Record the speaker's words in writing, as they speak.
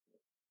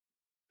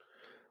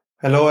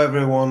Hello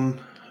everyone,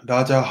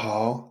 大家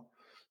好.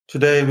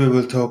 Today we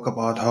will talk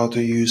about how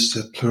to use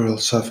the plural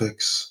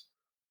suffix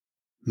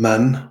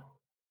man,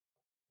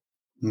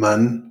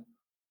 man,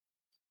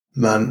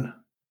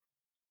 man.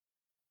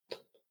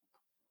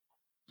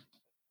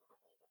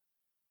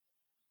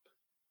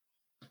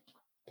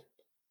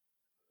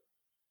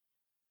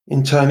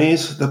 In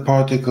Chinese, the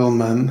particle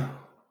man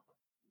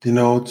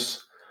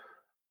denotes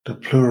the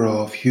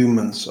plural of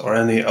humans or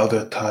any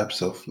other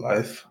types of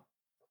life.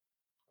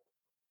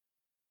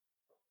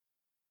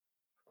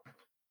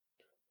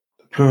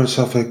 The plural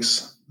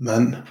suffix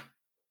man,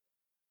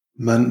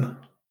 man,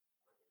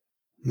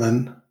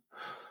 man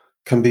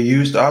can be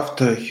used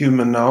after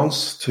human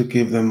nouns to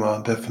give them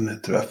a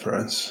definite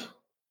reference.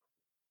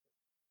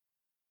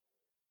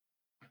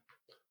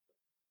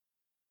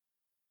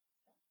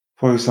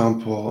 For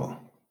example,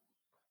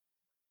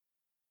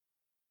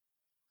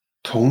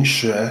 同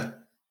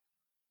学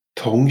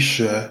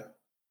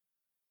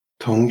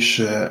同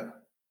学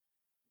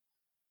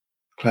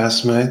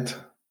classmate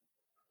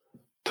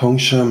同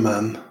学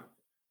们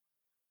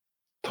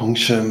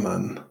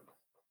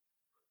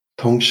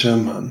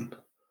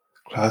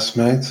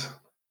classmate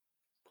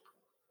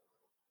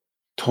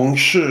同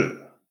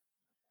事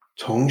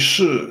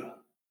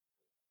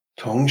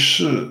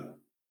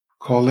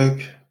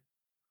colleague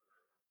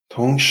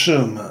同事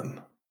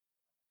们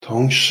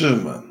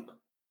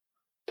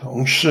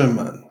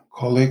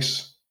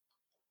colleagues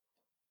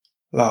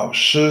老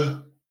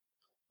师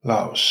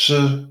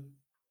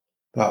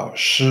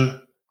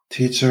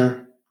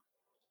teacher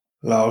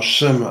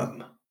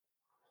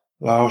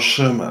老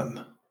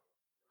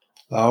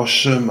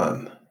师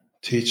们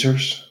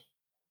teachers.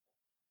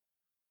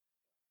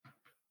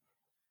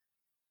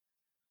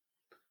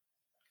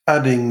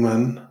 Adding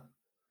man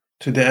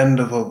to the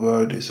end of a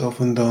word is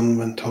often done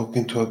when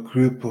talking to a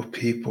group of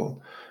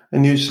people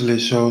and usually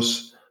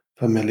shows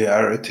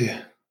familiarity.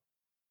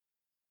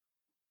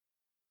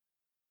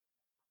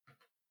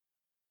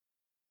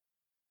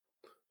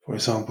 For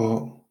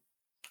example,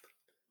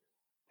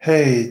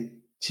 Hey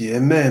姐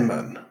妹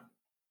们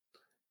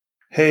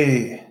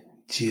Hey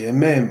姐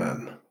妹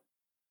们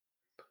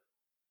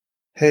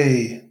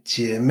Hey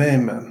姐妹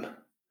们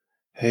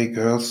Hey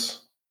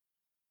girls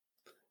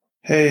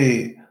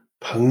Hey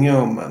朋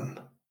友们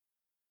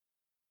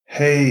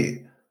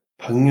Hey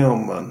朋友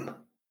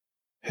们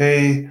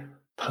Hey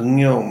朋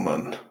友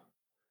们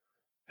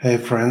Hey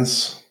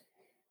friends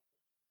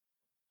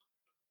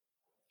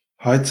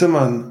孩子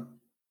们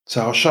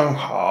早上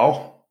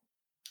好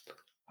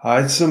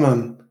孩子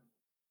们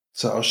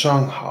早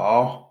上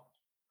好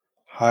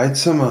孩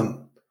子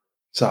们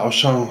早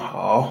上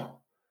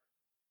好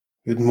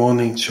Good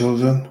morning,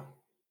 children.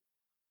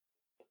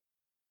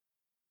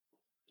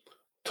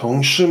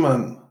 同事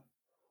们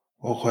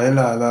我回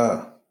来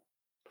了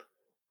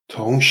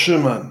同事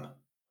们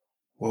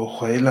我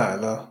回来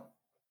了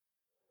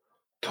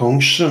同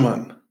事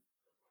们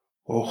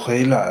我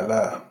回来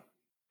了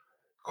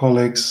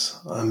Colleagues,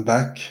 I'm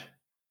back.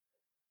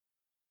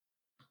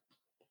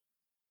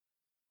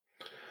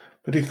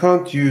 But you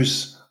can't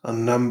use a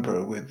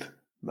number with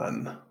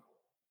man.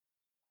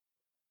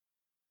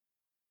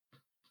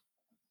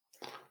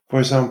 For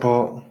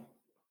example,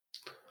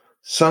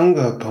 三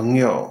个朋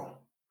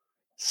友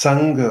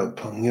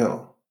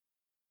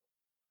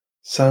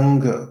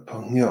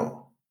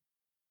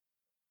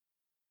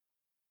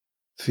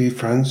Three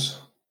friends.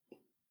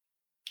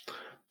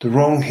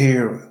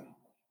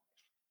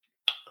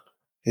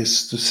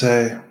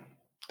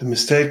 The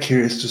mistake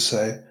here is to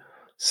say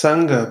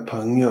三个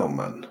朋友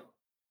们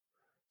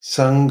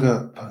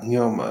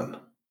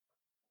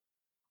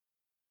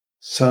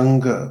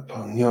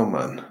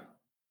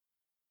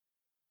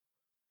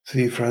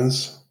Three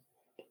friends.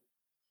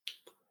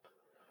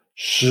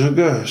 十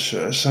个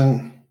学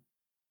生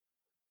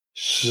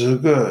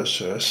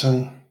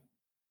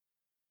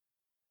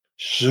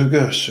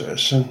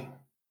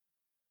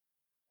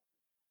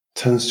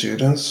 10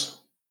 students.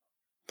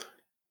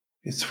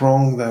 It's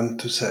wrong then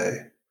to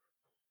say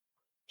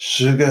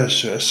十个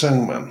学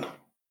生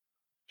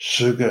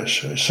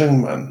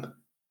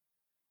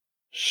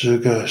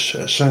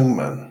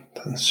们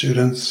 10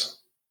 students.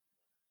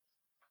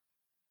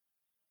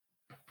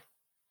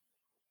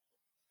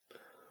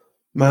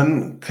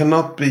 Man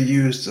cannot be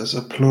used as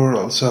a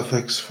plural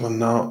suffix for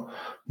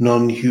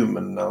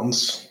non-human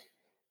nouns.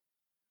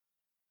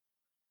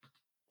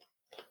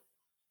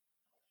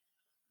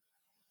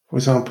 For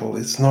example,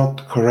 it's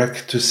not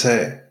correct to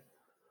say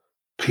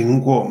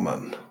苹果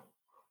们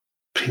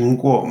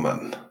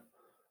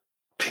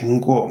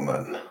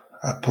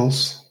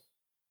apples.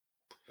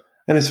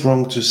 And it's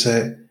wrong to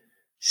say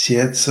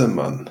鞋子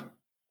们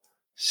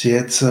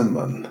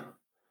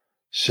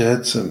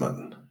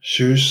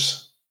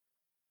shoes.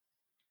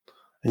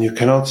 And you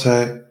cannot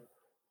say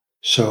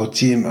手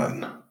机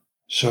们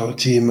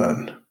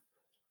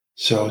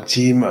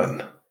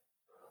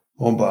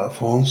mobile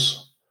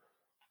phones.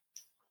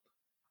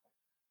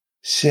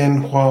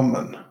 鲜花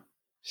们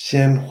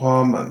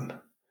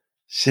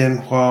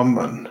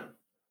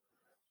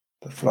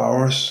the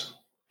flowers.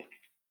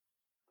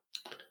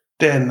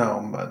 电脑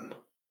们，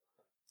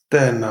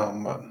电脑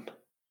们，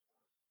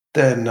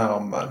电脑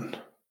们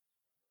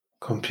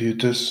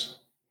computers.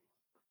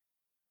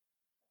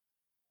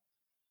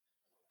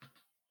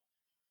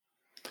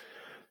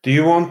 Do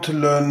you want to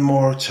learn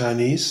more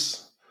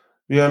Chinese?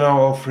 We are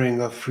now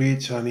offering a free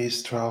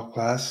Chinese trial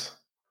class.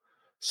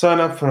 Sign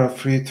up for a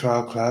free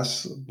trial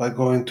class by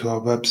going to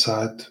our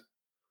website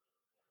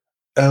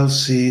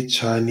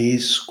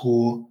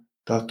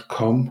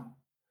lcchineseschool.com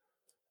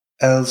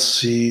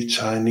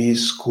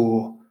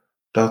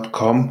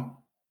lcchineseschool.com